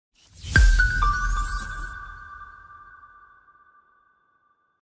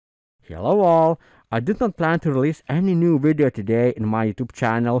Hello all! I did not plan to release any new video today in my YouTube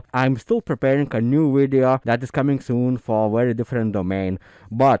channel. I'm still preparing a new video that is coming soon for a very different domain.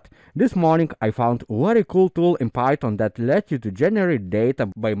 But this morning I found a very cool tool in Python that lets you to generate data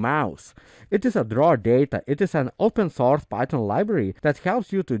by mouse. It is a drawdata. It is an open source Python library that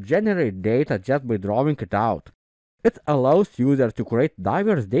helps you to generate data just by drawing it out. It allows users to create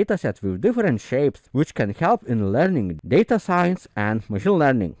diverse datasets with different shapes, which can help in learning data science and machine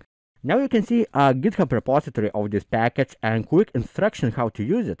learning. Now you can see a GitHub repository of this package and quick instruction how to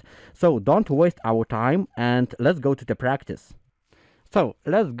use it. So don't waste our time and let's go to the practice. So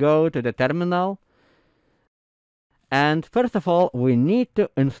let's go to the terminal. And first of all, we need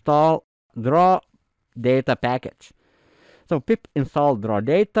to install drawdata package. So pip install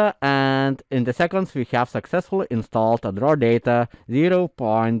drawdata, and in the seconds we have successfully installed a drawdata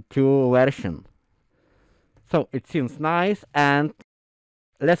 0.2 version. So it seems nice, and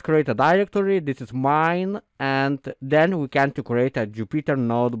let's create a directory. This is mine, and then we can create a Jupyter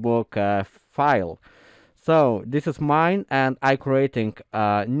Notebook file. So this is mine, and I'm creating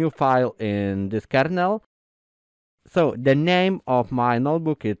a new file in this kernel. So the name of my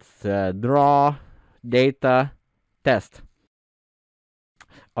notebook is drawdata test.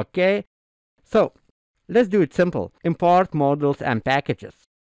 Okay, so let's do it simple. Import modules and packages.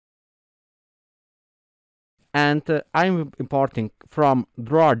 And I'm importing from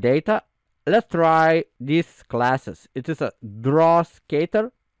drawdata. Let's try these classes. It is a draw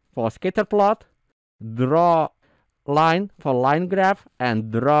scatter for scatter plot, draw line for line graph,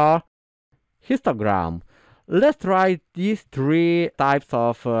 and draw histogram. Let's try these three types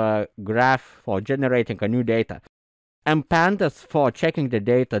of graph for generating a new data, and pandas for checking the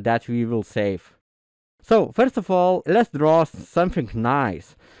data that we will save. So first of all, let's draw something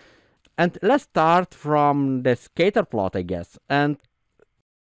nice. And let's start from the scatter plot, I guess. And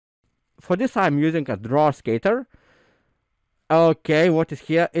for this I'm using a draw scatter. Okay, what is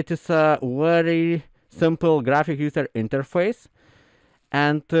here? It is a very simple graphic user interface.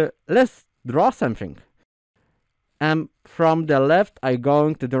 And let's draw something. And from the left I'm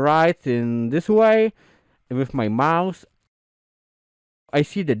going to the right in this way. With my mouse, I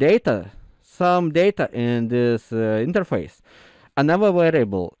see the data, some data in this interface. Another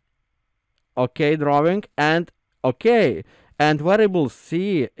variable, okay, drawing, and okay, and variable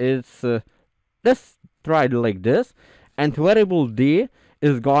C is, let's try it like this, and variable D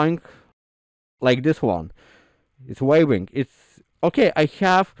is going like this one. It's waving. It's okay. I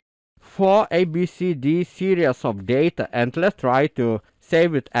have 4 ABCD series of data, and let's try to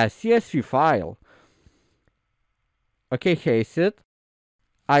save it as CSV file. Okay, here's it.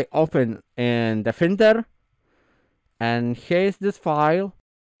 I open in the Finder, and here's this file,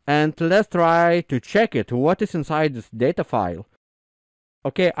 and let's try to check it, what is inside this data file.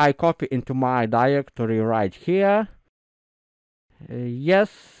 Okay, I copy into my directory right here. Yes,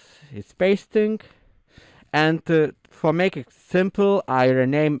 it's pasting, and for making it simple, I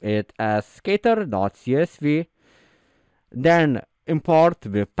rename it as scatter.csv, then import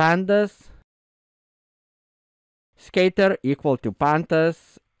with pandas. Scatter equal to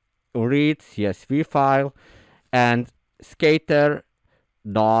pandas read CSV file and scatter.csv.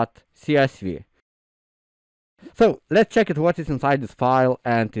 So let's check it what is inside this file,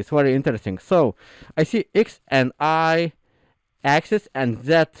 and it's very interesting. So I see X and Y axis and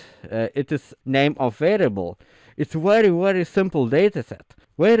Z, it is name of variable. It's very simple dataset.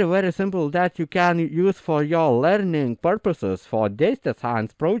 Very simple that you can use for your learning purposes for data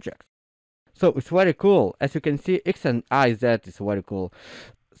science projects. So it's very cool. As you can see, X and Y, Z is very cool.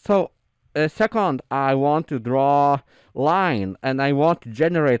 So second, I want to draw line, and I want to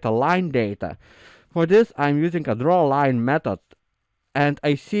generate a line data. For this, I'm using a draw line method, and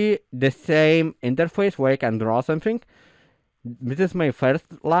I see the same interface where I can draw something. This is my first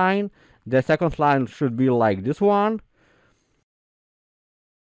line. The second line should be like this one.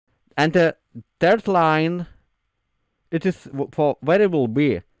 And the third line, it is for variable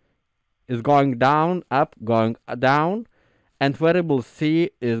B. Is going down, up, going down, and variable C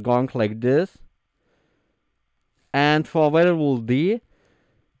is going like this, and for variable D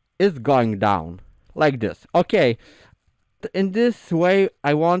is going down like this. Okay, in this way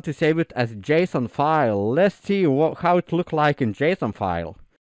I want to save it as JSON file. Let's see how it looks like in JSON file.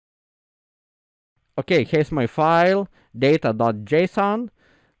 Okay, here's my file, data.json.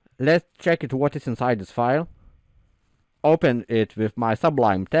 Let's check it what is inside this file. Open it with my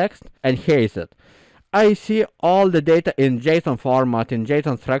Sublime text, and here is it. I see all the data in JSON format, in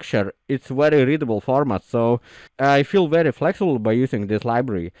JSON structure. It's very readable format, so I feel very flexible by using this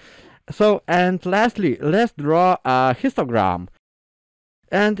library. So, and lastly, let's draw a histogram.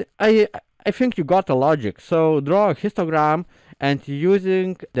 And I think you got the logic. So draw a histogram and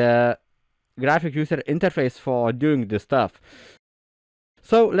using the graphic user interface for doing this stuff.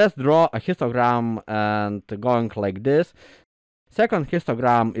 So let's draw a histogram and going like this. Second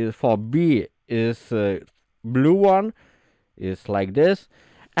histogram is for B is blue one, is like this.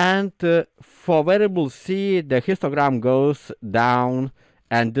 And for variable C, the histogram goes down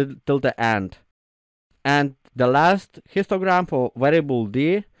and till the end. And the last histogram for variable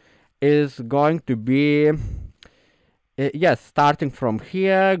D is going to be, yes, starting from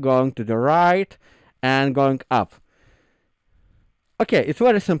here, going to the right, and going up. Okay, it's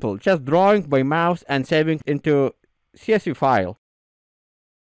very simple. Just drawing by mouse and saving into CSV file.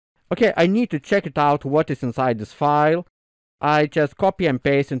 Okay, I need to check it out what is inside this file. I just copy and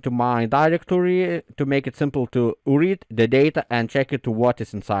paste into my directory to make it simple to read the data and check it to what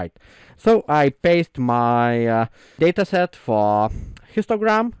is inside. So I paste my dataset for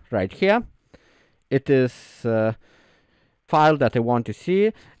histogram right here. It is a file that I want to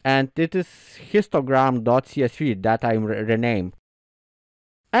see, and it is histogram.csv that I rename.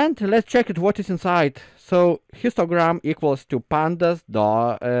 And let's check it what is inside. So histogram equals to pandas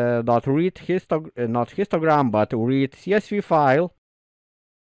dot read not histogram but read CSV file.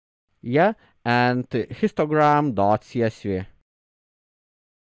 Yeah, and histogram.csv.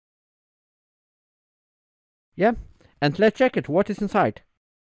 Yeah, and let's check it what is inside.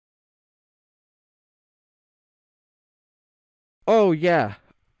 Oh yeah,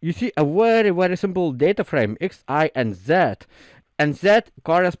 you see a very simple data frame X, Y, and Z. And Z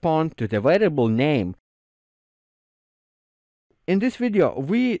corresponds to the variable name. In this video,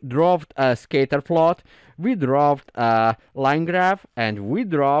 we drew a scatter plot, we drew a line graph, and we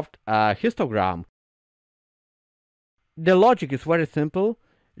drew a histogram. The logic is very simple.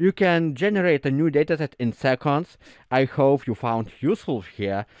 You can generate a new dataset in seconds. I hope you found useful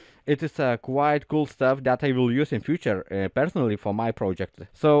here. It is quite cool stuff that I will use in future personally for my project.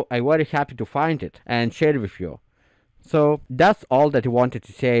 So I'm very happy to find it and share it with you. So that's all that I wanted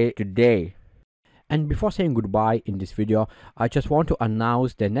to say today. And before saying goodbye in this video, I just want to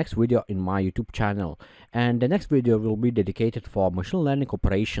announce the next video in my YouTube channel. And the next video will be dedicated for machine learning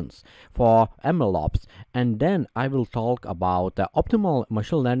operations, for MLOps. And then I will talk about the optimal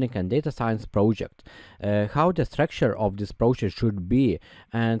machine learning and data science project, how the structure of this project should be,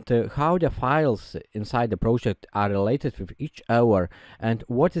 and how the files inside the project are related with each other, and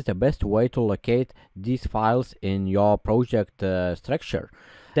what is the best way to locate these files in your project structure.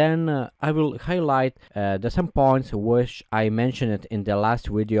 Then I will highlight some points which I mentioned in the last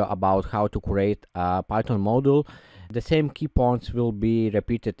video about how to create a Python module. The same key points will be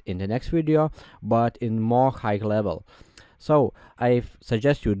repeated in the next video, but in more high level. So I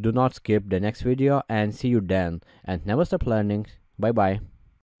suggest you do not skip the next video, and see you then. And never stop learning. Bye bye.